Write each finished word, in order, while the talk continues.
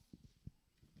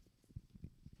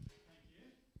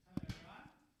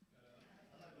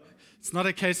It's not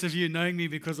a case of you knowing me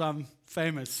because I'm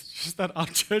famous. It's just that our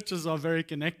churches are very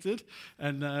connected.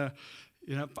 And,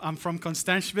 I'm from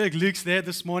Constantiaberg. Luke's there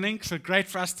this morning. So great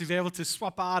for us to be able to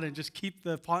swap out and just keep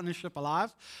the partnership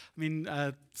alive. I mean,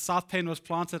 South Penn was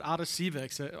planted out of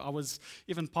Seaberg. So I was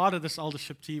even part of this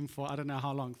eldership team for I don't know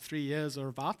how long, 3 years or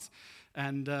about.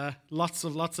 And lots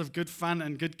of good fun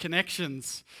and good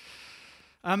connections.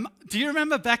 Do you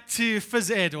remember back to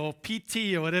phys ed or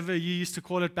PT or whatever you used to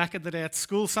call it back in the day at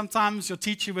school? Sometimes your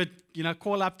teacher would,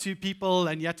 call up two people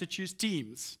and you had to choose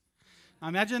teams. Now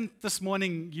imagine this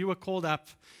morning you were called up.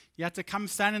 You had to come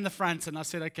stand in the front and I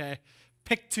said, okay,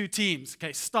 pick two teams.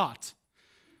 Okay, start.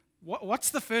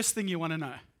 What's the first thing you want to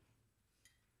know?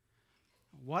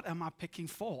 What am I picking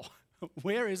for?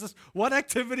 Where is this? What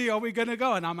activity are we going to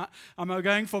go? And am I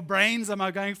going for brains? Am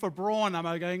I going for brawn? Am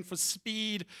I going for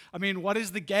speed? I mean, what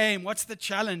is the game? What's the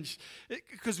challenge?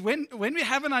 Because when we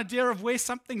have an idea of where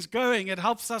something's going, it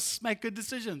helps us make good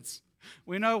decisions.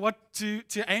 We know what to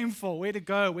aim for, where to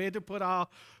go, where to put our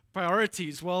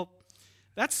priorities. Well,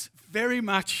 that's very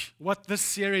much what this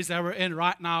series that we're in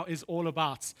right now is all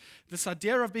about. This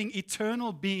idea of being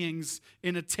eternal beings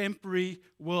in a temporary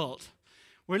world.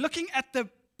 We're looking at the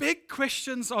big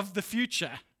questions of the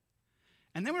future.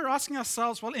 And then we're asking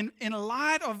ourselves, well, in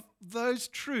light of those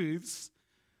truths,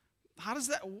 how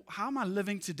am I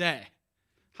living today?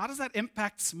 How does that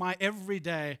impact my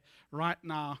everyday right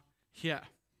now here?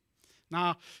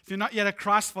 Now, if you're not yet a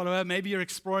Christ follower, maybe you're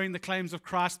exploring the claims of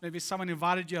Christ, maybe someone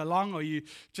invited you along or you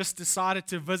just decided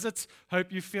to visit.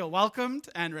 Hope you feel welcomed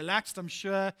and relaxed. I'm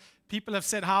sure people have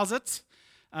said, how's it?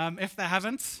 If they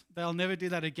haven't, they'll never do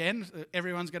that again.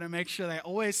 Everyone's going to make sure they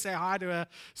always say hi to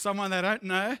someone they don't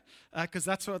know, because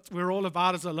that's what we're all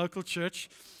about as a local church.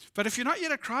 But if you're not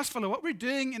yet a Christ follower, what we're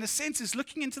doing, in a sense, is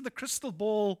looking into the crystal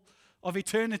ball of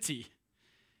eternity.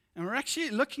 And we're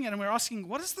actually looking at it and we're asking,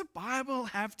 what does the Bible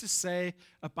have to say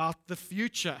about the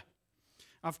future?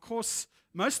 Of course,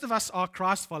 most of us are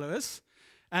Christ followers.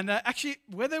 And actually,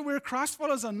 whether we're Christ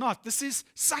followers or not, this is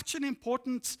such an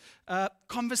important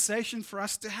conversation for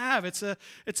us to have. It's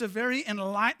a very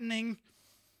enlightening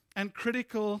and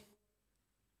critical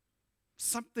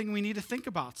something we need to think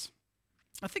about.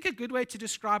 I think a good way to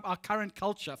describe our current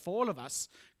culture for all of us,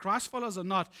 Christ followers or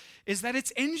not, is that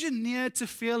it's engineered to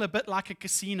feel a bit like a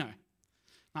casino.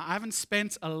 Now, I haven't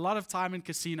spent a lot of time in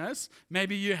casinos.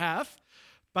 Maybe you have.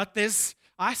 But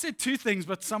I said two things,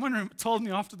 but someone told me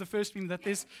after the first meeting that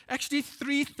there's actually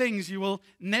three things you will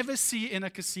never see in a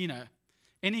casino.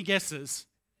 Any guesses?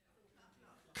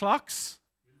 Clocks,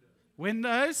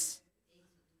 windows,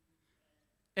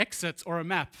 exits, or a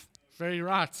map. Very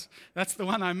right. That's the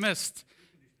one I missed.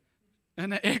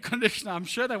 And an air conditioner. I'm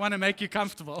sure they want to make you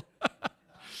comfortable.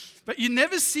 But you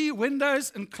never see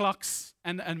windows and clocks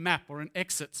and a map or an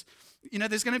exit.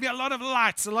 There's going to be a lot of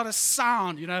lights, a lot of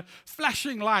sound,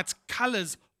 flashing lights,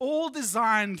 colors, all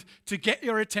designed to get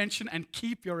your attention and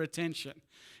keep your attention.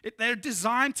 They're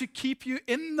designed to keep you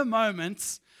in the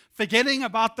moment, forgetting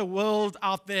about the world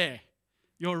out there,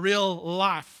 your real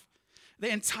life. The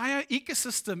entire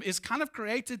ecosystem is kind of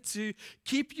created to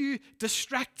keep you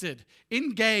distracted,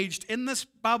 engaged in this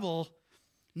bubble,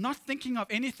 not thinking of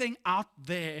anything out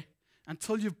there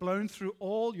until you've blown through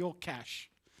all your cash,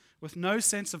 with no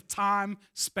sense of time,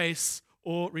 space,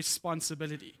 or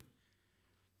responsibility.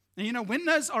 And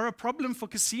windows are a problem for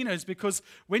casinos because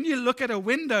when you look at a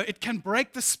window, it can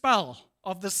break the spell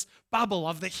of this bubble,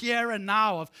 of the here and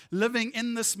now, of living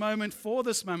in this moment for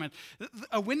this moment.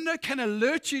 A window can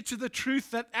alert you to the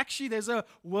truth that actually there's a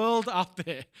world out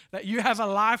there, that you have a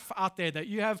life out there, that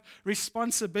you have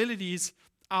responsibilities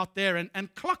out there,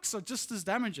 and clocks are just as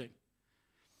damaging.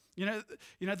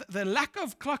 The lack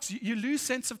of clocks, you lose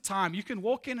sense of time. You can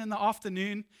walk in the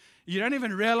afternoon, you don't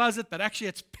even realize it, but actually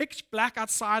it's pitch black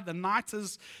outside, the night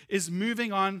is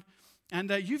moving on,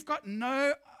 and you've got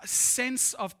no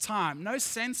sense of time, no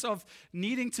sense of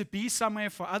needing to be somewhere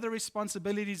for other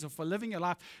responsibilities or for living your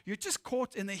life. You're just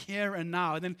caught in the here and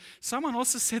now. And then someone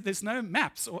also said there's no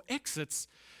maps or exits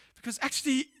because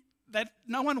actually that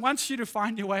no one wants you to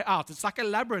find your way out. It's like a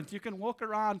labyrinth. You can walk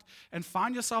around and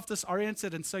find yourself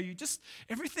disoriented. And so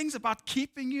everything's about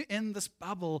keeping you in this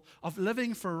bubble of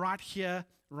living for right here,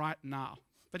 right now.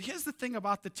 But here's the thing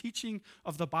about the teaching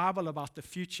of the Bible about the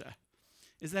future,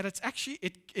 is that it's actually,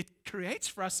 it creates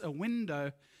for us a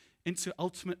window into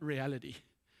ultimate reality.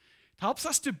 It helps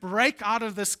us to break out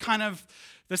of this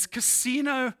this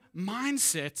casino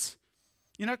mindset.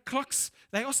 Clocks,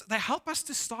 they help us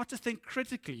to start to think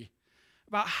critically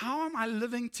about how am I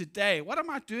living today? What am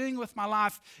I doing with my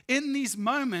life in these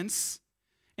moments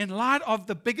in light of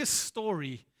the biggest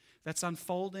story that's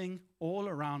unfolding all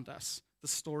around us the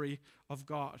story of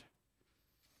God.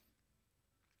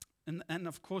 And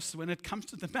of course, when it comes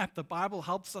to the map, the Bible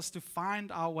helps us to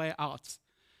find our way out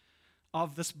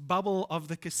of this bubble of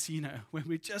the casino, where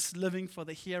we're just living for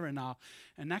the here and now,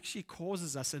 and actually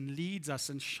causes us and leads us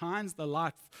and shines the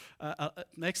light,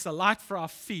 makes the light for our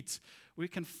feet. We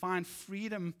can find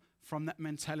freedom from that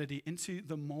mentality into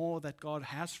the more that God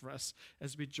has for us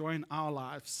as we join our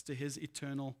lives to His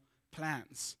eternal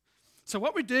plans. So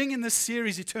what we're doing in this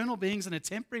series, Eternal Beings in a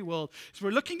Temporary World, is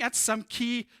we're looking at some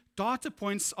key data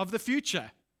points of the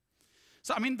future.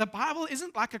 So, the Bible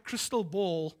isn't like a crystal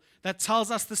ball that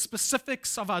tells us the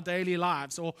specifics of our daily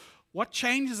lives or what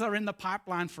changes are in the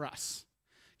pipeline for us.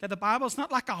 Okay, the Bible's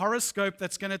not like a horoscope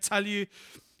that's going to tell you,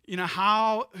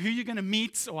 who you're going to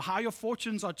meet or how your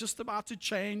fortunes are just about to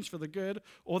change for the good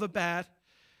or the bad.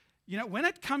 When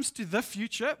it comes to the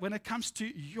future, when it comes to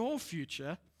your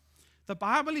future, the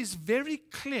Bible is very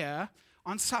clear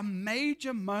on some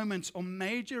major moments or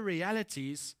major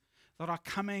realities that are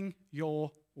coming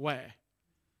your way.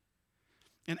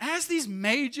 And as these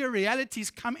major realities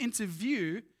come into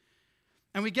view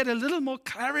and we get a little more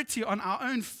clarity on our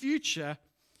own future,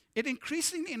 it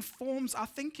increasingly informs our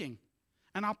thinking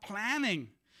and our planning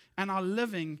and our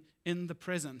living in the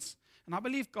present. And I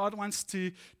believe God wants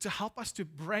to help us to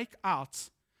break out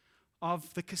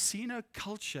of the casino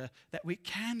culture that we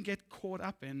can get caught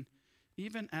up in,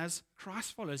 even as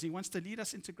Christ followers. He wants to lead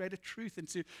us into greater truth,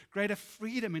 into greater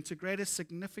freedom, into greater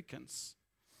significance.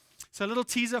 So a little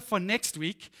teaser for next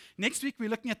week. Next week, we're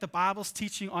looking at the Bible's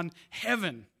teaching on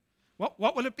heaven.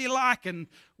 What will it be like, and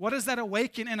what does that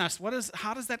awaken in us?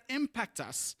 How does that impact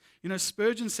us?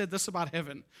 Spurgeon said this about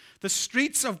heaven: the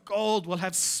streets of gold will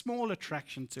have small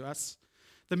attraction to us.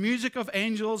 The music of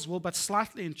angels will but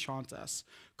slightly enchant us.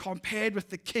 Compared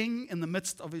with the King in the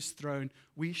midst of His throne,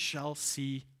 we shall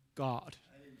see God.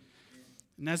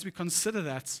 And as we consider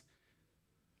that,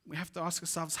 we have to ask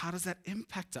ourselves, how does that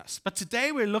impact us? But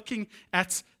today we're looking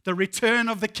at the return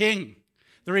of the King.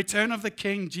 The return of the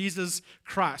King, Jesus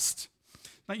Christ.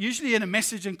 Now, usually in a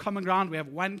message in Common Ground, we have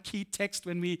one key text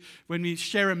when we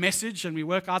share a message and we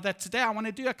work out that. Today I want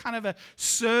to do a kind of a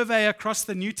survey across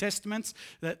the New Testament,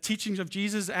 the teachings of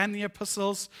Jesus and the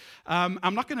epistles. I'm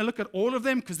not going to look at all of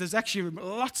them because there's actually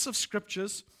lots of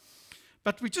scriptures.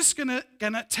 But we're just going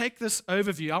to take this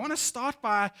overview. I want to start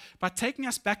by taking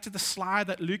us back to the slide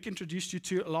that Luke introduced you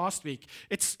to last week.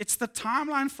 It's the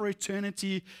timeline for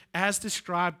eternity as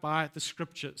described by the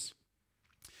scriptures.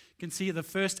 You can see the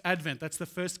first advent. That's the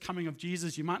first coming of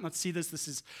Jesus. You might not see this. This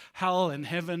is hell and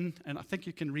heaven, and I think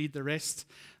you can read the rest.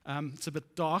 It's a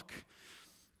bit dark.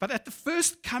 But at the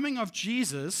first coming of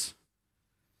Jesus,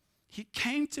 He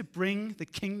came to bring the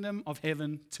kingdom of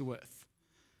heaven to earth.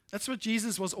 That's what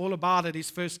Jesus was all about at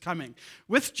His first coming.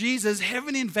 With Jesus,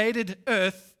 heaven invaded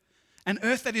earth, an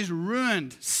earth that is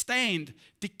ruined, stained,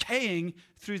 decaying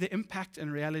through the impact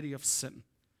and reality of sin.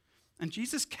 And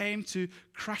Jesus came to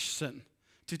crush sin,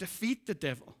 to defeat the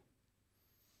devil.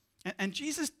 And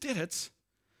Jesus did it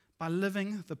by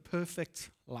living the perfect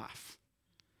life.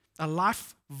 A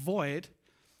life void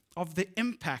of the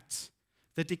impact,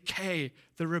 the decay,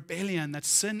 the rebellion that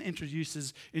sin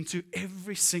introduces into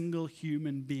every single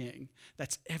human being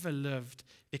that's ever lived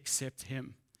except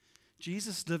Him.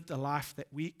 Jesus lived a life that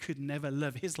we could never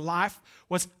live. His life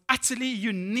was utterly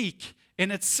unique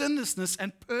in its sinlessness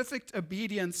and perfect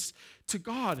obedience to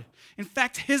God. In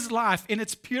fact, His life in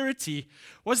its purity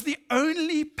was the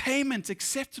only payment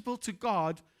acceptable to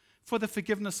God for the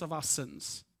forgiveness of our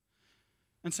sins.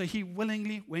 And so He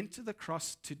willingly went to the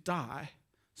cross to die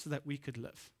so that we could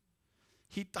live.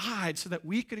 He died so that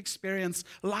we could experience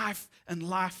life and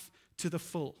life to the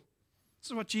full. This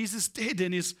is what Jesus did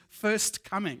in His first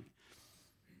coming.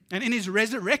 And in His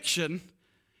resurrection,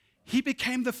 He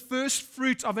became the first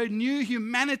fruit of a new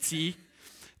humanity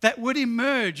that would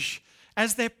emerge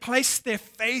as they placed their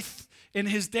faith in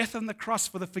His death on the cross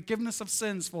for the forgiveness of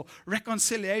sins, for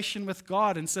reconciliation with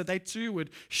God. And so they too would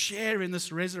share in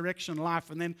this resurrection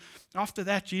life. And then after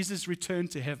that, Jesus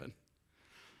returned to heaven.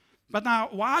 But now,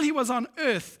 while He was on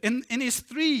earth, in His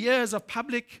 3 years of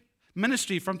public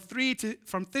ministry, from 30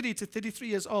 to 33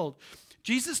 years old,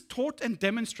 Jesus taught and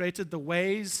demonstrated the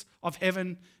ways of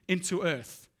heaven into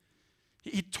earth.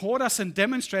 He taught us and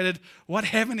demonstrated what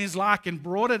heaven is like and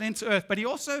brought it into earth. But He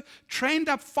also trained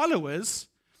up followers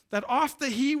that after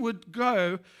He would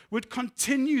go, would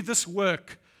continue this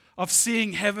work of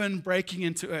seeing heaven breaking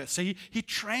into earth. So he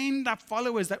trained up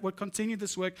followers that would continue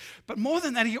this work. But more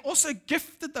than that, He also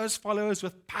gifted those followers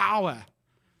with power.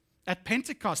 At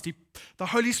Pentecost, the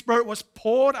Holy Spirit was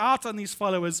poured out on these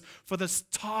followers for this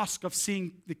task of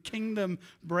seeing the kingdom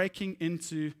breaking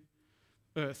into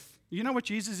earth. You know what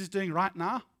Jesus is doing right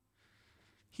now?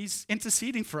 He's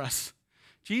interceding for us.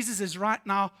 Jesus is right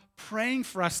now praying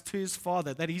for us to his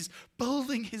Father, that he's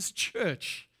building his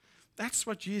church. That's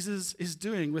what Jesus is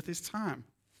doing with his time.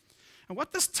 And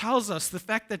what this tells us, the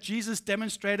fact that Jesus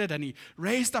demonstrated and he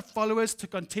raised up followers to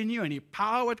continue and he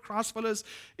powered Christ followers,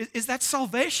 is that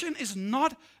salvation is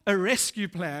not a rescue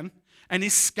plan, an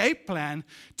escape plan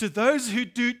to those who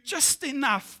do just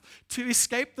enough to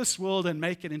escape this world and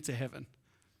make it into heaven.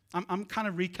 I'm kind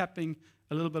of recapping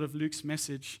a little bit of Luke's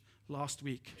message last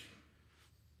week.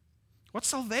 What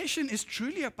salvation is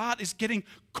truly about is getting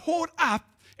caught up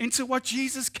into what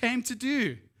Jesus came to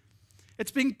do.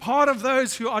 It's being part of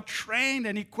those who are trained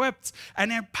and equipped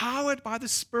and empowered by the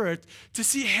Spirit to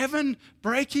see heaven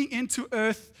breaking into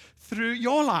earth through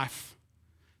your life,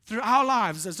 through our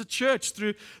lives as a church,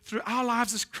 through our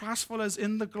lives as Christ followers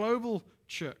in the global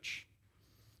church.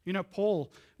 You know,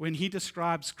 Paul, when he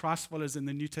describes Christ followers in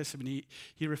the New Testament,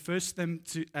 he refers to them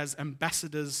as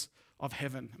ambassadors of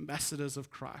heaven, ambassadors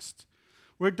of Christ.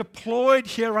 We're deployed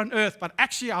here on earth, but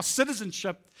actually our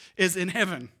citizenship is in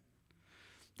heaven.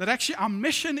 That actually our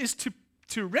mission is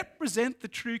to represent the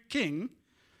true King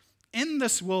in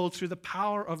this world through the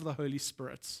power of the Holy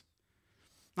Spirit.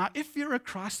 Now, if you're a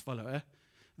Christ follower,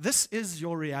 this is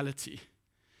your reality.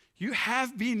 You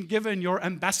have been given your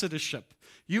ambassadorship.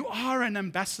 You are an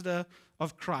ambassador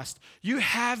of Christ. You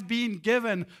have been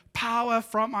given power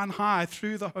from on high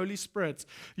through the Holy Spirit.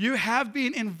 You have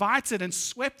been invited and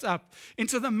swept up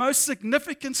into the most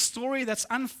significant story that's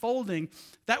unfolding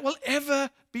that will ever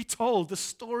be told, the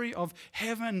story of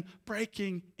heaven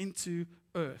breaking into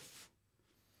earth.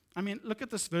 I mean, look at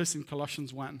this verse in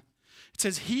Colossians 1. It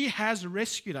says, he has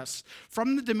rescued us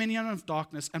from the dominion of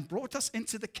darkness and brought us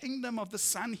into the kingdom of the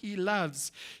Son he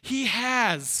loves. He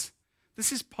has.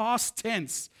 This is past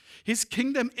tense. His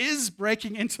kingdom is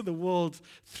breaking into the world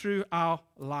through our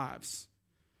lives.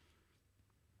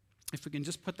 If we can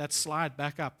just put that slide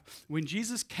back up. When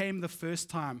Jesus came the first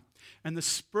time and the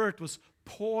Spirit was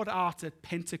poured out at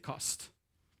Pentecost,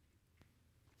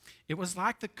 it was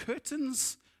like the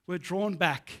curtains were drawn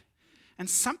back and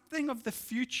something of the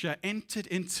future entered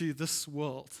into this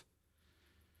world,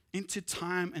 into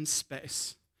time and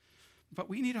space. But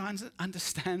we need to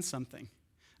understand something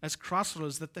as Christ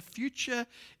followers, that the future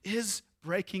is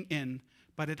breaking in,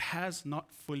 but it has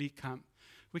not fully come.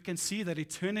 We can see that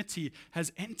eternity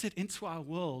has entered into our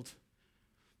world,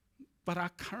 but our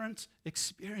current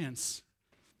experience,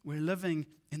 we're living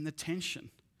in the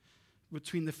tension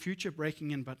between the future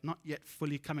breaking in, but not yet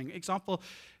fully coming. Example,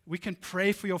 we can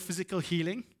pray for your physical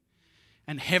healing,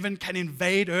 and heaven can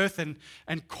invade earth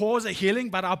and cause a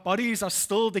healing, but our bodies are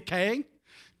still decaying.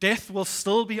 Death will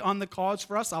still be on the cards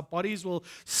for us. Our bodies will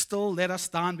still let us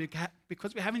down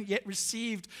because we haven't yet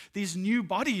received these new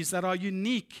bodies that are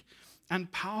unique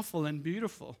and powerful and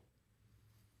beautiful.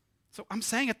 So I'm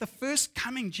saying at the first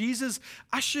coming, Jesus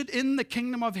ushered in the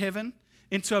kingdom of heaven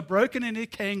into a broken and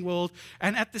decaying world.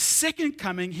 And at the second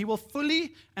coming, he will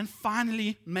fully and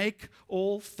finally make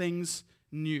all things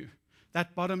new.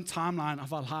 That bottom timeline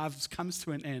of our lives comes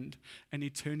to an end and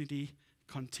eternity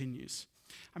continues.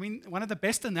 I mean, one of the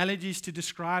best analogies to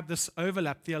describe this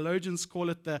overlap, theologians call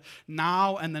it the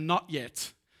now and the not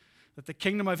yet. That the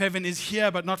kingdom of heaven is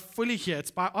here, but not fully here.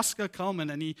 It's by Oscar Cullmann,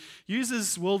 and he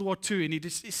uses World War II, and he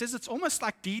says it's almost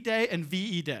like D-Day and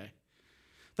VE Day.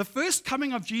 The first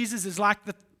coming of Jesus is like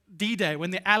the D-Day,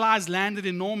 when the Allies landed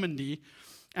in Normandy,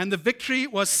 and the victory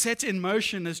was set in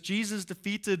motion as Jesus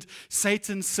defeated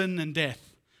Satan, sin, and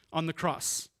death on the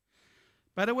cross.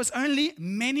 But it was only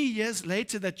many years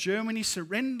later that Germany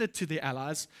surrendered to the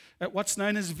Allies at what's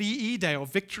known as VE Day, or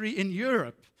Victory in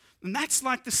Europe. And that's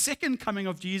like the second coming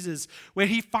of Jesus, where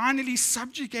he finally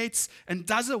subjugates and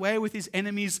does away with his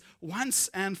enemies once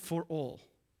and for all.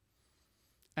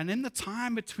 And in the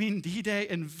time between D-Day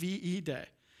and VE Day,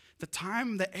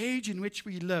 the age in which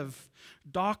we live,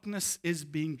 darkness is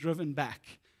being driven back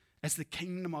as the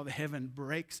kingdom of heaven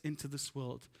breaks into this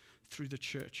world through the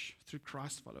church, through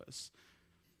Christ followers.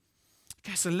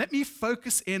 Okay, so let me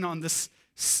focus in on this,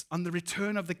 on the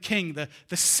return of the King,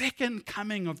 the second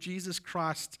coming of Jesus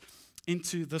Christ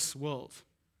into this world.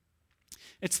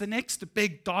 It's the next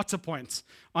big data point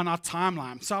on our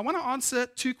timeline. So I want to answer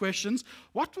two questions.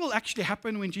 What will actually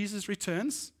happen when Jesus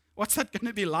returns? What's that going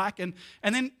to be like? And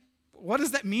then what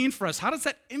does that mean for us? How does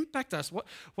that impact us?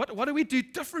 What do we do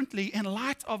differently in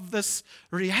light of this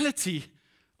reality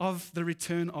of the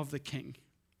return of the King?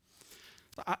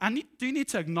 I do need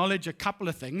to acknowledge a couple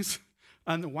of things.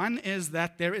 And one is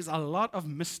that there is a lot of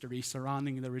mystery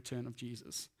surrounding the return of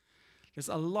Jesus. There's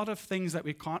a lot of things that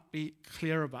we can't be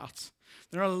clear about.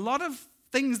 There are a lot of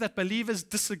things that believers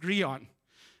disagree on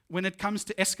when it comes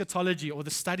to eschatology or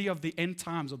the study of the end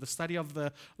times or the study of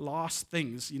the last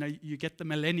things. You get the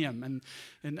millennium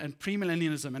and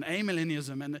premillennialism and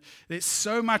amillennialism, and there's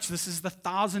so much. This is the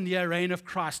 1,000-year reign of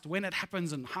Christ, when it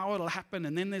happens and how it'll happen,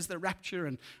 and then there's the rapture,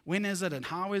 and when is it and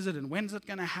how is it and when's it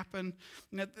going to happen.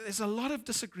 There's a lot of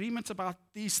disagreement about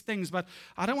these things, but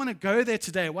I don't want to go there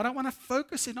today. What I want to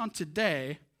focus in on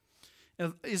today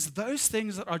is those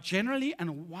things that are generally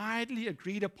and widely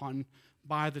agreed upon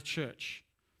by the church.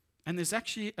 And there's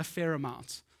actually a fair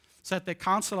amount. So at the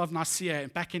Council of Nicaea,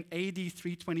 back in AD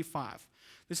 325,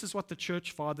 this is what the church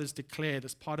fathers declared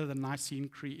as part of the Nicene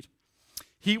Creed.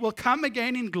 He will come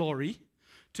again in glory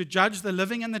to judge the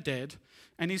living and the dead,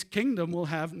 and his kingdom will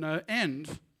have no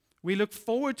end. We look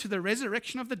forward to the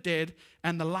resurrection of the dead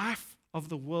and the life of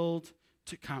the world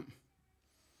to come.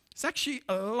 It's actually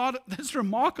there's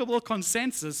remarkable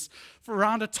consensus for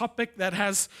around a topic that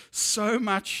has so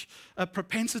much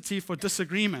propensity for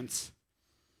disagreement.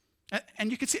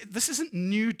 And you can see this isn't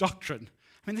new doctrine.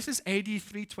 I mean, this is AD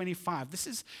 325.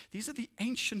 These are the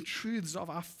ancient truths of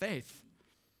our faith.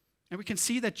 And we can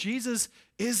see that Jesus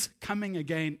is coming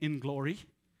again in glory,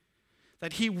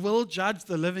 that he will judge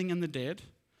the living and the dead,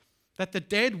 that the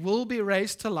dead will be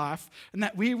raised to life, and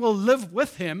that we will live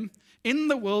with him in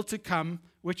the world to come,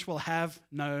 which will have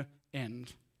no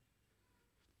end.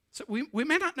 So we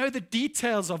may not know the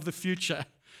details of the future,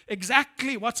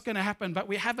 exactly what's going to happen, but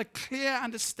we have a clear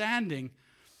understanding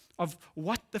of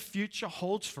what the future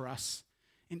holds for us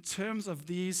in terms of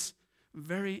these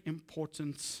very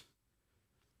important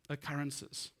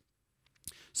occurrences.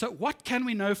 So what can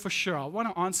we know for sure? I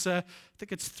want to answer, I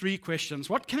think it's 3 questions.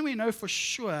 What can we know for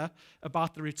sure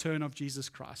about the return of Jesus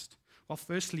Christ? Well,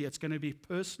 firstly, it's going to be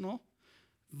personal,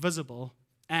 visible,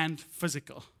 and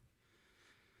physical.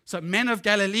 So men of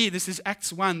Galilee, this is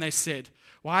Acts 1, they said,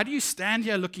 why do you stand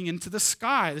here looking into the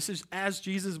sky? This is as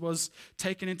Jesus was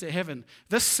taken into heaven.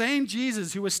 This same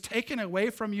Jesus who was taken away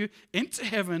from you into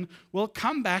heaven will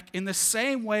come back in the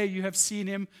same way you have seen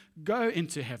him go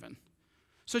into heaven.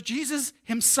 So Jesus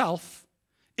himself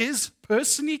is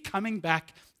personally coming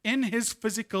back in his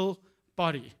physical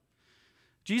body.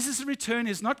 Jesus' return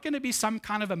is not going to be some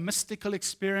kind of a mystical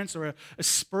experience or a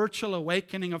spiritual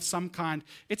awakening of some kind.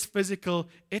 It's physical,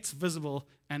 it's visible,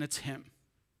 and it's him.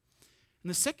 And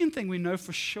the second thing we know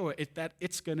for sure is that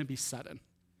it's going to be sudden.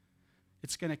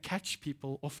 It's going to catch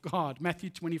people off guard.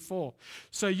 Matthew 24.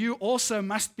 So you also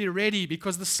must be ready,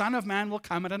 because the Son of Man will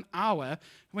come at an hour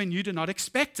when you do not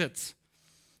expect it.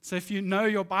 So if you know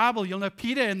your Bible, you'll know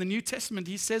Peter in the New Testament.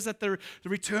 He says that the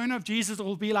return of Jesus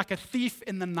will be like a thief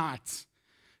in the night,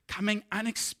 coming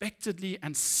unexpectedly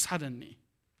and suddenly.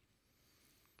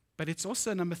 But it's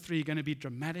also, number 3, going to be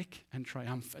dramatic and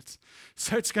triumphant.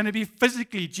 So it's going to be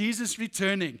physically Jesus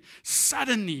returning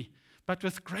suddenly, but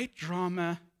with great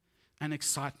drama and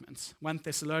excitement. 1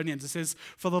 Thessalonians, it says,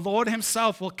 for the Lord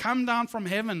himself will come down from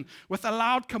heaven with a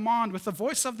loud command, with the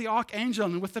voice of the archangel,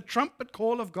 and with the trumpet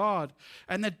call of God.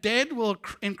 And the dead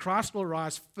in Christ will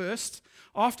rise first.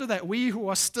 After that, we who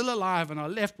are still alive and are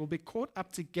left will be caught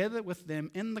up together with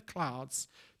them in the clouds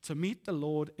to meet the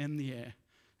Lord in the air.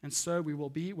 And so we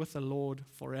will be with the Lord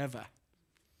forever.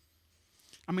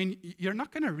 I mean, you're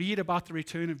not going to read about the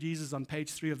return of Jesus on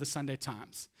page 3 of the Sunday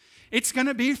Times. It's going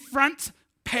to be front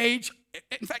page.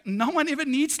 In fact, no one ever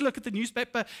needs to look at the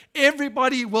newspaper.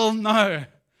 Everybody will know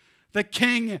the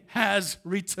King has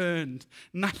returned.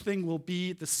 Nothing will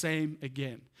be the same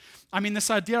again. I mean,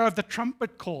 this idea of the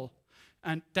trumpet call,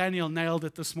 and Daniel nailed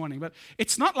it this morning, but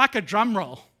it's not like a drum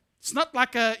roll. It's not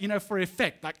like for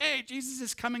effect, like, hey, Jesus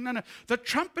is coming. No. The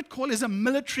trumpet call is a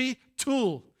military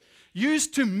tool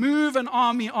used to move an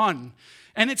army on.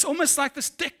 And it's almost like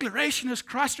this declaration as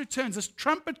Christ returns, this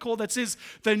trumpet call that says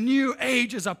the new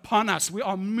age is upon us. We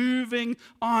are moving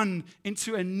on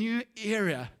into a new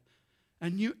era, a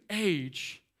new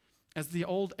age, as the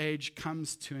old age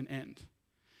comes to an end.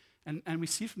 And we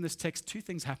see from this text 2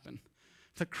 things happen.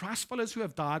 The Christ followers who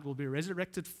have died will be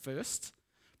resurrected first,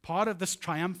 part of this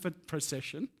triumphant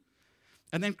procession.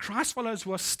 And then Christ followers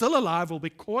who are still alive will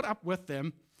be caught up with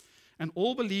them, and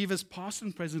all believers, past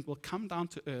and present, will come down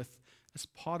to earth as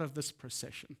part of this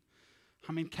procession.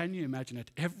 I mean, can you imagine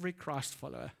it? Every Christ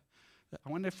follower. I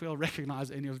wonder if we'll recognize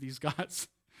any of these guys.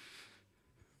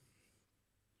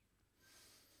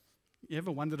 You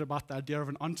ever wondered about the idea of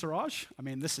an entourage? I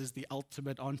mean, this is the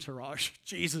ultimate entourage.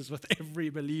 Jesus with every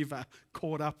believer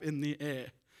caught up in the air.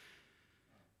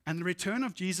 And the return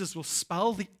of Jesus will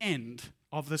spell the end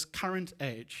of this current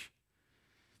age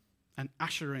and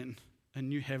usher in a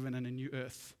new heaven and a new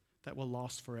earth that will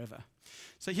last forever.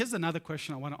 So here's another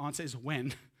question I want to answer is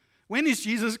when? when is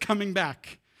Jesus coming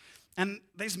back? And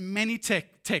there's many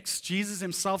texts. Jesus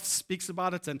himself speaks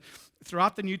about it, and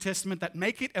throughout the New Testament that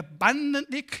make it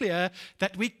abundantly clear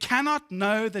that we cannot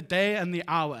know the day and the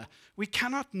hour. We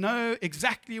cannot know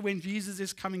exactly when Jesus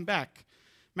is coming back.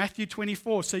 Matthew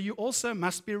 24, so you also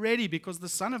must be ready because the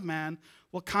Son of Man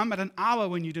will come at an hour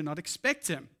when you do not expect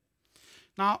him.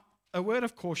 Now, a word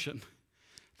of caution.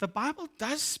 The Bible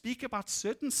does speak about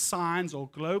certain signs or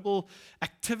global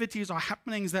activities or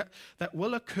happenings that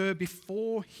will occur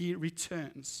before he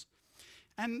returns.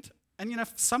 And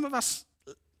some of us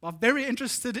are very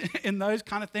interested in those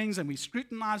kind of things, and we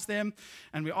scrutinize them,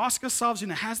 and we ask ourselves,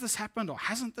 has this happened or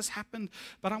hasn't this happened?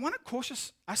 But I want to caution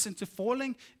us into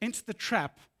falling into the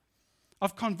trap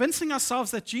of convincing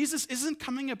ourselves that Jesus isn't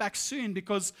coming back soon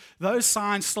because those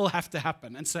signs still have to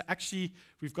happen. And so actually,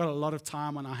 we've got a lot of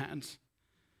time on our hands.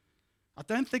 I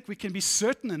don't think we can be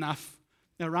certain enough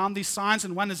around these signs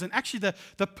and wonders. And actually,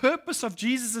 the purpose of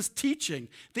Jesus' teaching,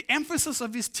 the emphasis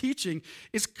of his teaching,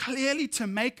 is clearly to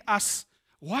make us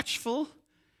watchful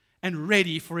and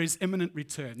ready for his imminent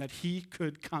return, that he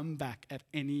could come back at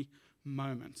any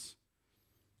moment.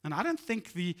 And I don't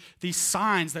think these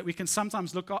signs that we can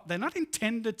sometimes look at, they're not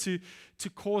intended to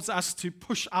cause us to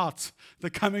push out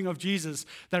the coming of Jesus.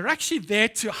 They're actually there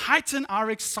to heighten our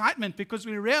excitement because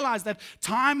we realize that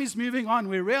time is moving on.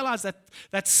 We realize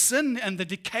that sin and the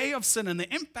decay of sin and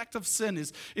the impact of sin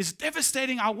is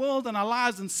devastating our world and our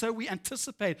lives. And so we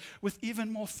anticipate with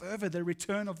even more fervor the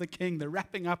return of the King, the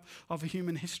wrapping up of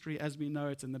human history as we know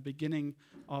it, and the beginning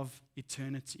of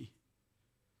eternity.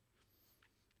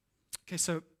 Okay,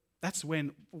 so that's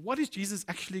when. What is Jesus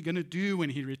actually going to do when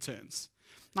he returns?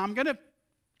 Now, I'm going to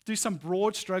do some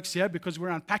broad strokes here because we're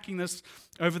unpacking this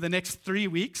over the next 3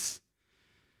 weeks.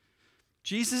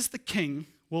 Jesus the King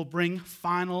will bring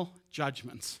final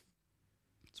judgment.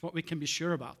 It's what we can be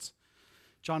sure about.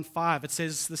 John 5, it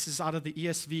says, this is out of the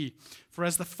ESV, "For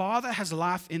as the Father has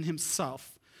life in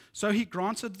himself, so he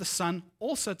granted the Son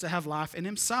also to have life in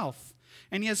himself.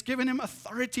 And he has given him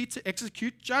authority to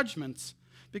execute judgment,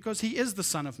 because he is the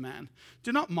Son of Man.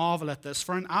 Do not marvel at this,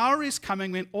 for an hour is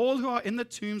coming when all who are in the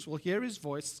tombs will hear his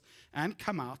voice and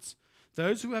come out,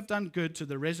 those who have done good to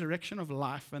the resurrection of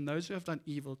life, and those who have done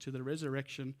evil to the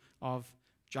resurrection of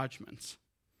judgment."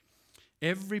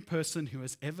 Every person who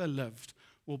has ever lived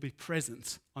will be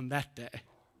present on that day.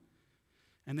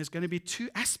 And there's going to be two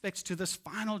aspects to this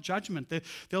final judgment.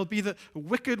 There'll be the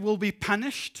wicked will be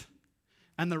punished,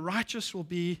 and the righteous will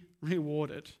be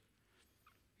rewarded.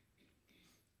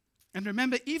 And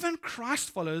remember, even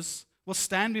Christ followers will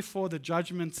stand before the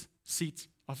judgment seat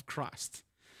of Christ.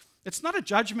 It's not a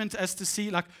judgment as to see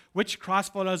which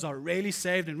Christ followers are really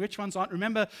saved and which ones aren't.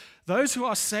 Remember, those who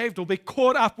are saved will be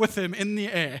caught up with him in the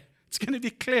air. It's going to be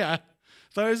clear,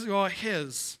 those who are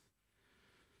his.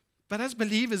 But as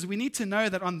believers, we need to know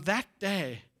that on that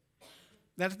day,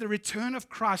 that at the return of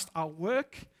Christ, our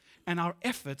work and our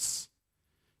efforts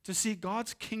to see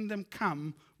God's kingdom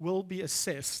come will be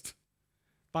assessed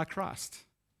by Christ.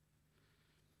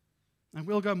 And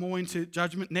we'll go more into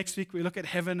judgment. Next week, we look at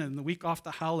heaven, and the week after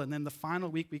hell, and then the final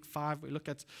week 5, we look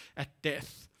at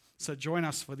death. So join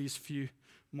us for these few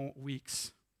more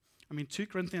weeks. 2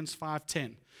 Corinthians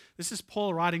 5:10. This is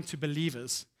Paul writing to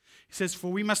believers. He says,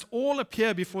 "For we must all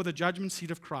appear before the judgment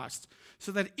seat of Christ,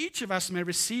 so that each of us may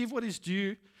receive what is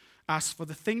due us for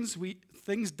the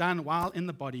things done while in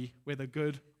the body, whether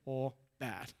good or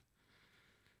bad."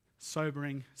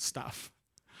 Sobering stuff.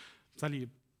 I'm telling you,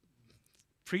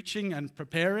 preaching and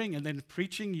preparing and then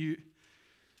preaching, you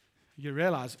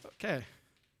realize, okay,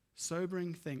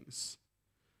 sobering things.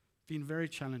 Been very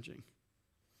challenging.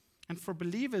 And for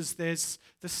believers, there's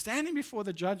the standing before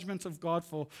the judgment of God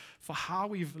for how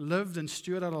we've lived and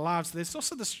stewarded our lives. There's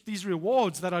also these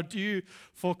rewards that are due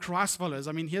for Christ followers.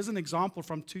 Here's an example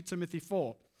from 2 Timothy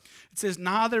 4. It says,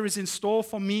 "Now there is in store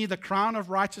for me the crown of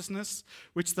righteousness,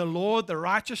 which the Lord, the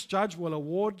righteous judge, will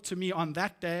award to me on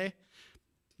that day,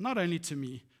 not only to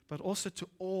me, but also to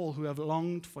all who have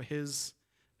longed for his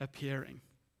appearing."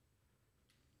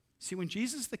 See, when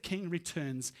Jesus the King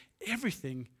returns,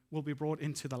 everything will be brought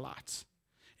into the light.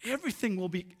 Everything will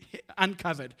be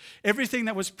uncovered. Everything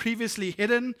that was previously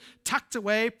hidden, tucked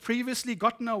away, previously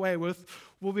gotten away with,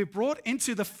 will be brought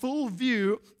into the full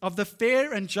view of the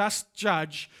fair and just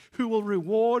judge who will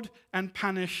reward and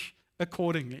punish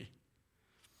accordingly.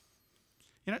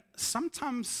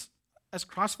 Sometimes as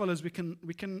Christ followers, we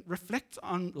can reflect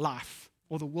on life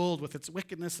or the world with its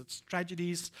wickedness, its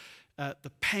tragedies,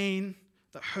 the pain,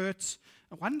 the hurt.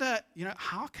 I wonder,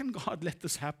 how can God let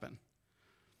this happen?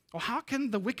 Or how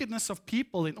can the wickedness of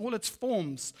people in all its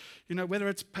forms, whether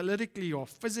it's politically or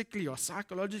physically or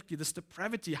psychologically, this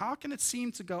depravity, how can it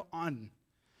seem to go on?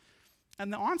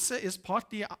 And the answer is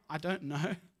partly, I don't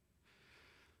know.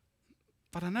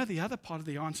 But I know the other part of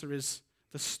the answer is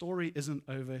the story isn't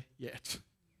over yet.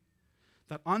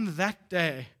 That on that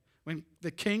day, when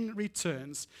the king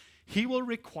returns, he will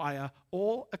require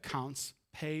all accounts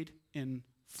paid in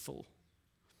full.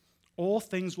 All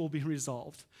things will be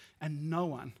resolved, and no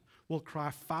one will cry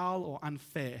foul or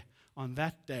unfair on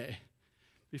that day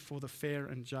before the fair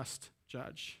and just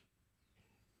judge.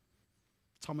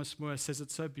 Thomas Moore says it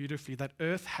so beautifully that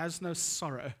earth has no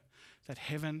sorrow that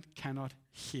heaven cannot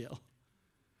heal.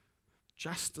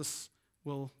 Justice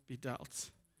will be dealt.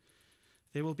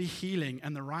 There will be healing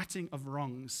and the righting of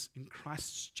wrongs in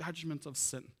Christ's judgment of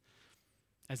sin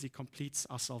as he completes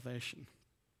our salvation.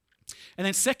 And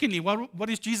then secondly, what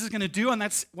is Jesus going to do? And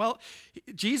that's,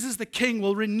 Jesus the King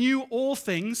will renew all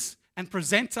things and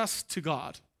present us to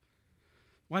God.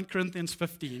 1 Corinthians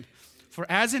 15. For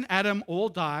as in Adam all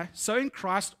die, so in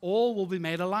Christ all will be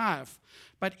made alive.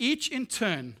 But each in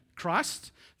turn,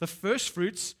 Christ, the first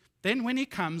fruits, then when he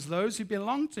comes, those who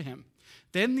belong to him.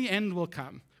 Then the end will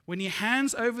come, when he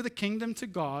hands over the kingdom to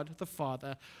God the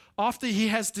Father, after he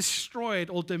has destroyed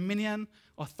all dominion,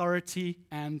 authority,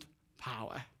 and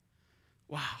power.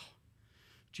 Wow.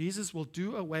 Jesus will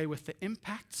do away with the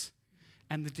impact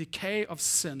and the decay of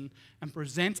sin and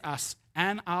present us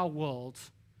and our world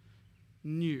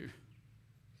new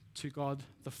to God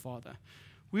the Father.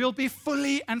 We'll be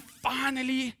fully and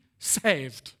finally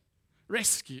saved,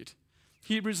 rescued.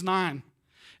 Hebrews 9.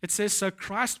 It says, so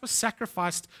Christ was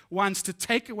sacrificed once to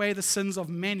take away the sins of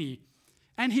many,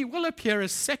 and he will appear a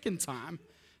second time,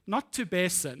 not to bear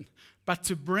sin, but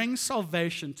to bring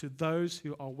salvation to those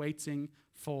who are waiting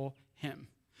for him.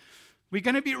 We're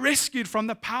going to be rescued from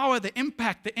the power, the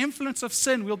impact, the influence of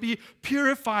sin. We'll be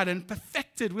purified and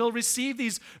perfected. We'll receive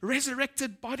these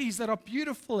resurrected bodies that are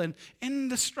beautiful and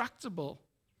indestructible.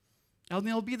 And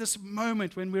there'll be this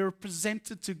moment when we're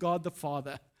presented to God the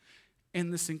Father in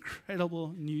this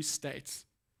incredible new state.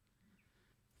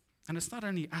 And it's not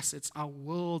only us, it's our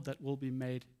world that will be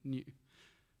made new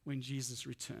when Jesus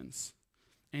returns.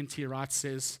 N.T. Wright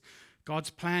says,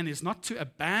 God's plan is not to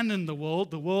abandon the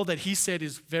world that he said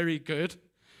is very good.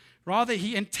 Rather,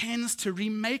 he intends to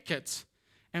remake it.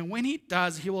 And when he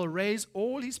does, he will raise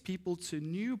all his people to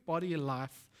new body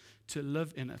life to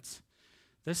live in it.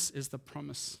 This is the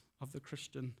promise of the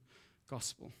Christian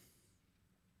gospel.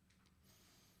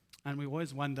 And we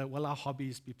always wonder, will our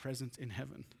hobbies be present in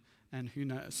heaven? And who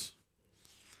knows?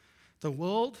 The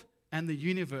world and the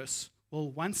universe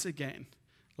will once again,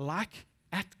 like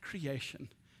at creation,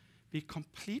 be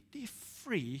completely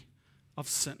free of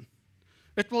sin.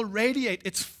 It will radiate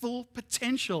its full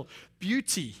potential,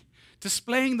 beauty,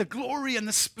 displaying the glory and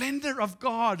the splendor of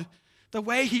God the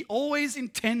way he always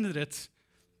intended it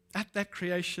at that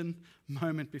creation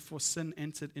moment before sin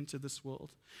entered into this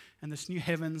world. And this new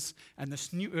heavens and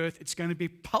this new earth, it's going to be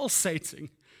pulsating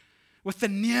with the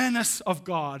nearness of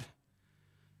God,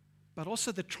 but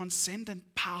also the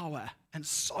transcendent power and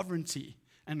sovereignty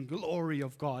and glory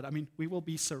of God. I mean, we will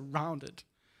be surrounded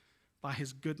by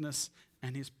his goodness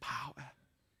and his power.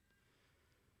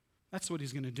 That's what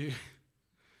he's going to do.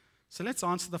 So let's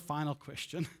answer the final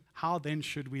question. How then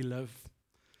should we live?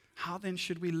 How then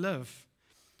should we live?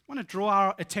 I want to draw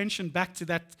our attention back to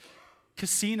that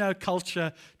casino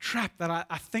culture trap that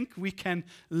I think we can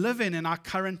live in our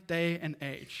current day and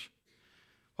age.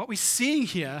 What we're seeing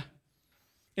here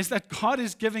is that God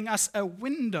is giving us a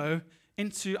window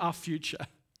into our future.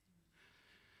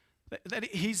 That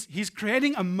he's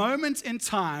creating a moment in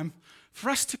time for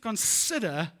us to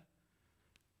consider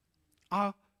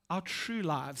our true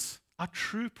lives, our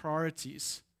true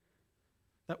priorities.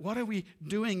 That what are we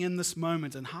doing in this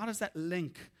moment, and how does that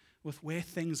link with where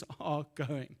things are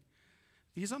going?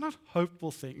 These are not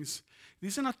hopeful things.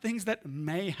 These are not things that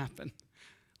may happen.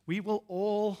 We will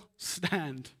all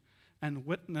stand and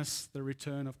witness the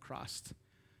return of Christ.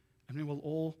 And we will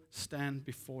all stand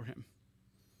before him.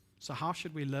 So how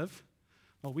should we live?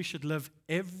 Well, we should live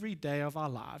every day of our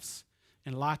lives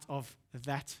in light of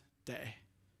that day.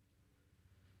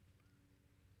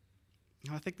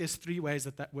 And I think there's 3 ways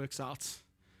that works out.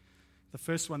 The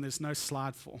first one there's no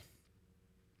slide for.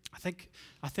 I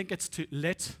think it's to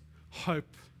let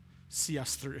hope see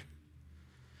us through.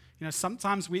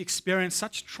 Sometimes we experience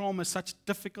such trauma, such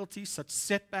difficulty, such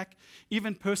setback,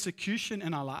 even persecution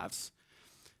in our lives.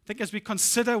 I think as we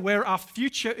consider where our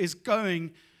future is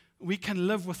going, we can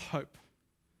live with hope,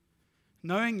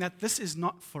 knowing that this is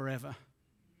not forever.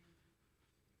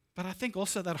 But I think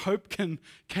also that hope can,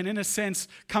 in a sense,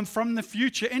 come from the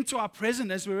future into our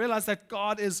present as we realize that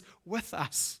God is with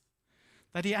us,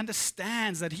 that He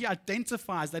understands, that He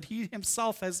identifies, that He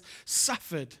Himself has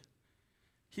suffered.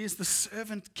 He is the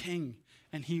servant king,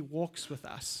 and He walks with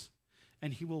us.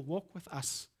 And He will walk with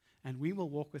us, and we will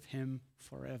walk with Him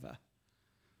forever.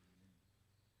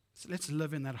 So let's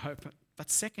live in that hope.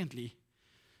 But secondly,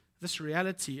 this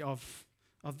reality of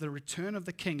the return of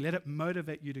the King, let it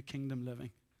motivate you to kingdom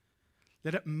living.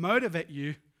 Let it motivate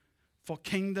you for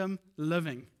kingdom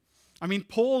living. I mean,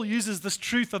 Paul uses this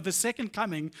truth of the second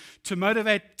coming to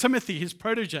motivate Timothy, his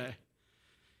protege.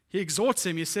 He exhorts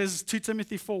him. He says, 2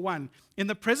 Timothy 4:1, in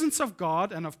the presence of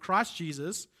God and of Christ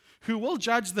Jesus, who will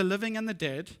judge the living and the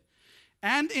dead,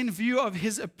 and in view of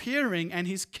His appearing and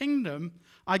His kingdom,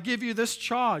 I give you this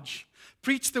charge.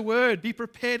 Preach the word, be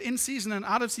prepared in season and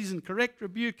out of season, correct,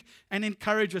 rebuke, and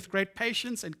encourage with great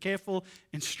patience and careful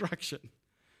instruction.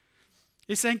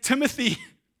 He's saying, Timothy,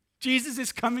 Jesus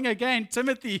is coming again.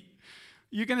 Timothy,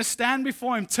 you're going to stand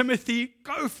before Him. Timothy,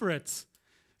 go for it.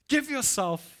 Give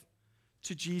yourself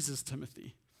to Jesus,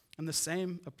 Timothy. And the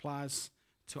same applies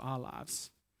to our lives.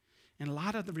 In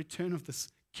light of the return of this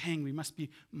King, we must be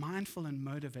mindful and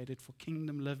motivated for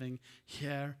kingdom living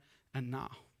here and now.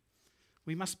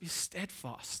 We must be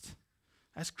steadfast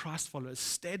as Christ followers,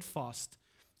 steadfast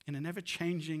in an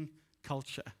ever-changing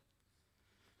culture.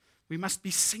 We must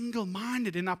be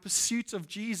single-minded in our pursuit of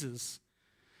Jesus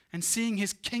and seeing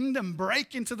His kingdom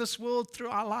break into this world through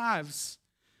our lives.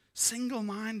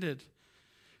 Single-minded.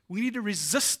 We need to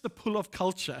resist the pull of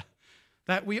culture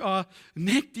that we are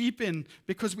neck deep in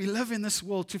because we live in this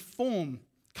world to form.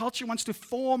 Culture wants to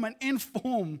form and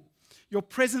inform your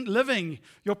present living,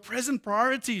 your present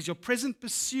priorities, your present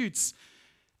pursuits.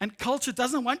 And culture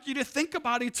doesn't want you to think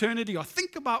about eternity or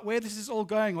think about where this is all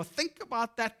going or think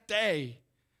about that day.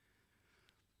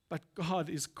 But God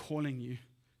is calling you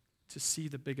to see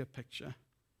the bigger picture.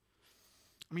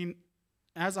 I mean,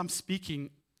 as I'm speaking,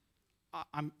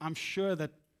 I'm sure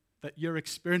that you're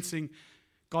experiencing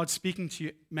God speaking to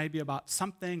you maybe about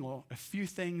something or a few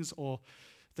things or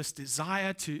this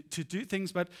desire to do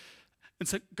things. And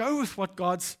so go with what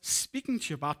God's speaking to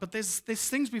you about. But there's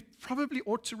things we probably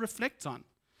ought to reflect on.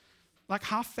 Like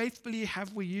how faithfully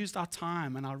have we used our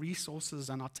time and our resources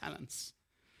and our talents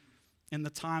in the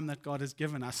time that God has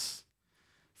given us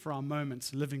for our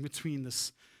moments living between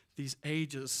these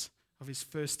ages of His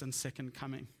first and second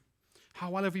coming? How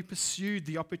well have we pursued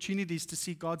the opportunities to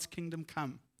see God's kingdom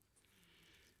come?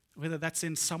 Whether that's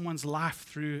in someone's life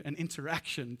through an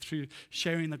interaction, through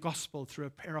sharing the gospel, through a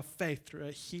prayer of faith, through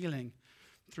a healing,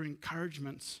 through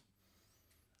encouragement,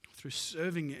 through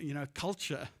serving,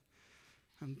 culture,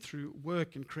 and through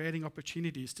work and creating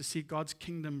opportunities to see God's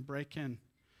kingdom break in.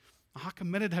 How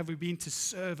committed have we been to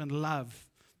serve and love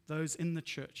those in the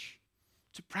church,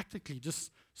 to practically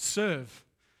just serve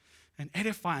and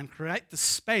edify and create the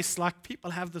space like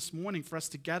people have this morning for us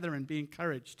to gather and be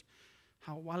encouraged?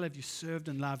 How well have you served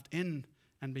and loved in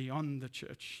and beyond the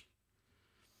church?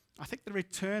 I think the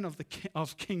return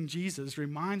of King Jesus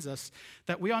reminds us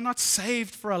that we are not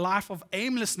saved for a life of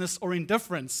aimlessness or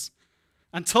indifference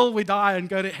until we die and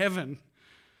go to heaven.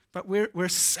 But we're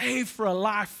saved for a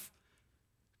life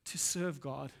to serve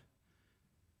God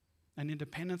and in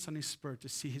dependence on His Spirit to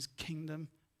see His kingdom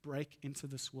break into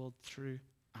this world through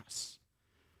us.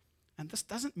 And this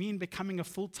doesn't mean becoming a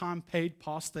full-time paid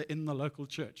pastor in the local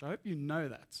church. I hope you know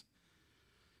that.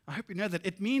 I hope you know that.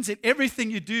 It means in everything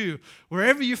you do,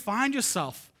 wherever you find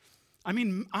yourself. I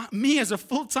mean, me as a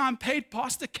full-time paid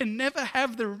pastor can never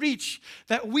have the reach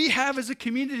that we have as a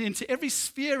community into every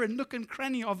sphere and nook and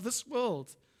cranny of this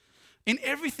world. In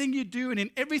everything you do and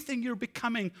in everything you're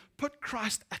becoming, put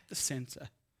Christ at the center.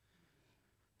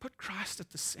 Put Christ at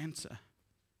the center.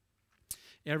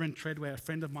 Aaron Treadway, a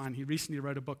friend of mine, he recently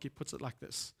wrote a book. He puts it like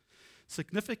this: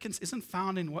 significance isn't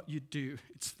found in what you do,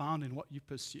 it's found in what you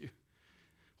pursue.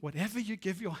 Whatever you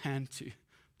give your hand to,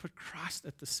 put Christ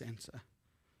at the center.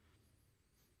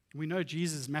 We know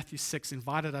Jesus, Matthew 6,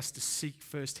 invited us to seek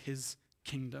first His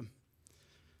kingdom.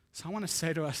 So I want to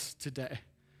say to us today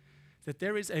that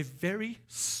there is a very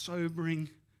sobering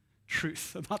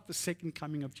truth about the second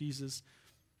coming of Jesus,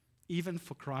 even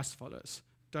for Christ followers.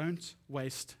 Don't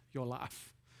waste your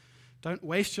life. Don't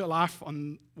waste your life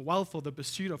on wealth or the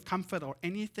pursuit of comfort or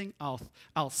anything else.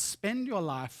 Spend your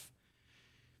life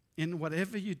in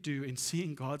whatever you do in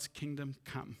seeing God's kingdom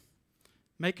come.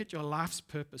 Make it your life's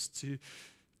purpose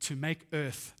to make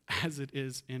earth as it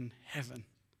is in heaven.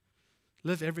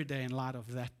 Live every day in light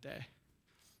of that day.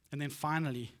 And then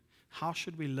finally, how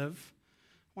should we live?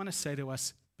 I want to say to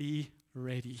us, be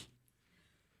ready.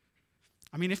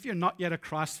 I mean, if you're not yet a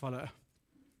Christ follower,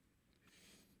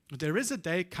 there is a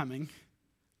day coming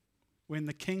when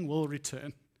the King will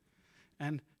return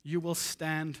and you will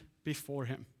stand before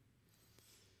him.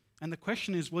 And the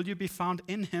question is, will you be found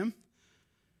in him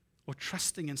or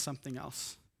trusting in something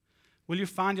else? Will you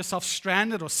find yourself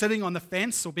stranded or sitting on the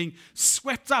fence or being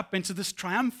swept up into this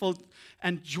triumphal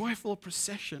and joyful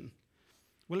procession?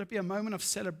 Will it be a moment of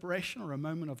celebration or a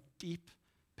moment of deep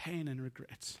pain and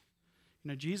regret?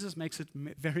 Jesus makes it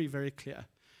very, very clear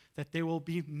that there will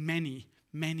be many,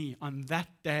 many on that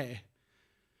day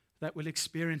that will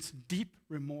experience deep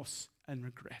remorse and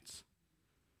regret.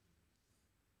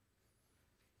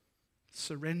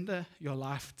 Surrender your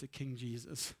life to King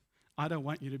Jesus. I don't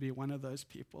want you to be one of those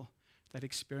people that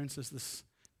experiences this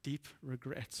deep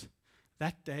regret.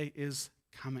 That day is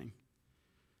coming.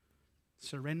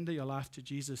 Surrender your life to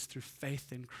Jesus through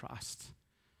faith in Christ.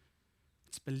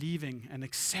 It's believing and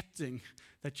accepting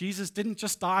that Jesus didn't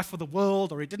just die for the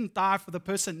world, or he didn't die for the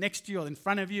person next to you or in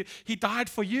front of you. He died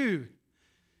for you.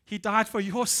 He died for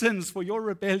your sins, for your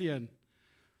rebellion,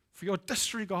 for your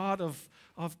disregard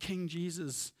of King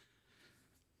Jesus.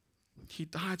 He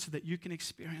died so that you can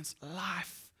experience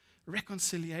life,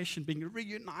 reconciliation, being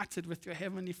reunited with your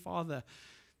Heavenly Father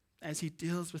as he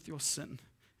deals with your sin.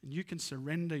 And you can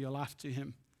surrender your life to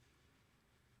him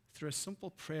through a simple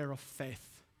prayer of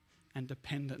faith and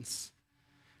dependence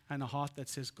and a heart that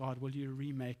says, God, will you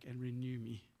remake and renew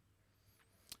me?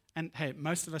 And hey,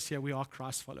 most of us here, we are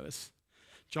Christ followers.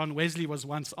 John Wesley was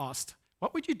once asked,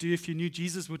 what would you do if you knew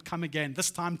Jesus would come again,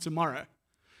 this time tomorrow?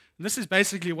 And this is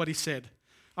basically what he said.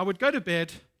 I would go to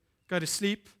bed, go to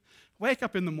sleep, wake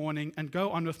up in the morning, and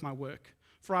go on with my work.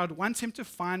 For I would want him to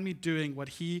find me doing what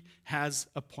he has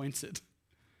appointed.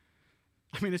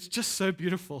 I mean, it's just so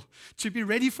beautiful. To be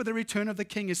ready for the return of the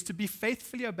King is to be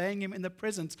faithfully obeying him in the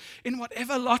present, in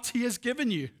whatever lot he has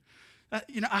given you.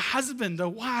 A husband, a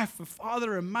wife, a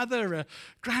father, a mother, a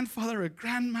grandfather, a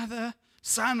grandmother,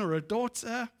 son or a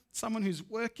daughter, someone who's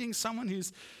working, someone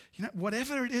who's,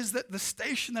 whatever it is, that the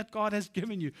station that God has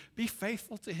given you, be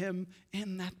faithful to him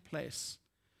in that place.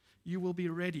 You will be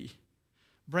ready.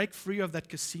 Break free of that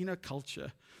casino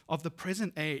culture of the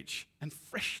present age and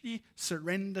freshly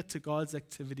surrender to God's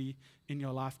activity in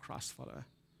your life, Christ follower.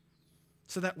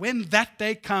 So that when that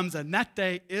day comes, and that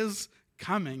day is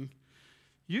coming,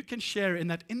 you can share in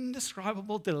that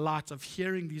indescribable delight of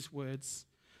hearing these words,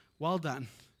 well done,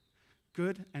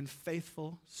 good and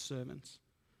faithful servant.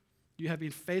 You have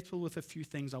been faithful with a few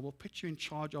things. I will put you in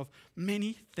charge of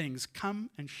many things. Come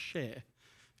and share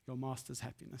your master's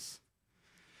happiness.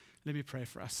 Let me pray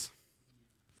for us.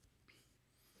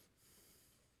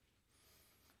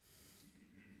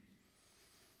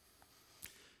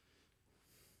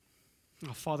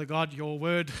 Oh, Father God, your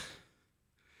word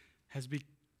has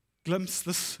glimpsed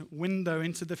this window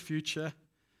into the future.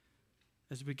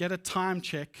 As we get a time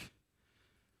check,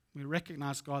 we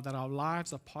recognize, God, that our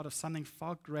lives are part of something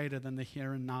far greater than the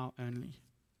here and now only.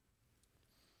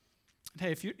 And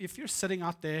hey, if you're sitting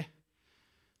out there,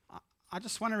 I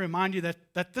just want to remind you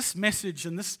that this message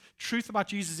and this truth about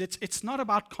Jesus, it's not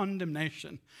about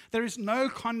condemnation. There is no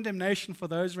condemnation for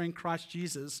those who are in Christ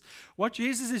Jesus. What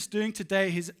Jesus is doing today,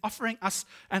 he's offering us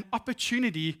an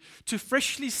opportunity to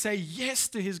freshly say yes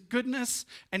to his goodness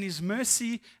and his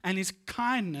mercy and his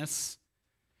kindness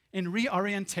in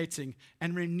reorientating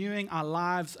and renewing our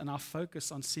lives and our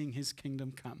focus on seeing his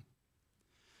kingdom come.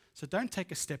 So don't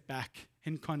take a step back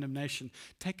in condemnation.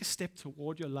 Take a step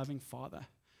toward your loving Father.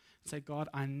 Say, God,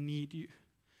 I need you.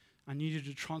 I need you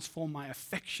to transform my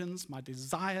affections, my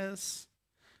desires,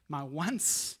 my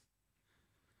wants.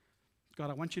 God,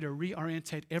 I want you to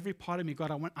reorientate every part of me.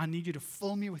 God, I need you to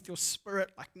fill me with your Spirit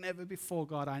like never before.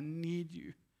 God, I need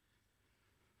you.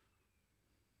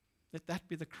 Let that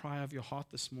be the cry of your heart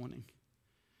this morning.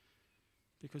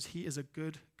 Because he is a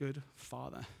good, good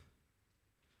Father.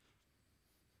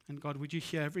 And God, would you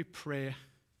hear every prayer?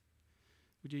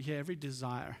 Would you hear every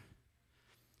desire?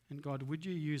 And God, would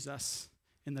you use us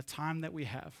in the time that we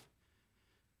have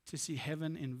to see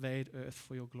heaven invade earth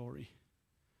for your glory?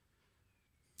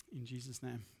 In Jesus'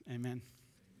 name, amen.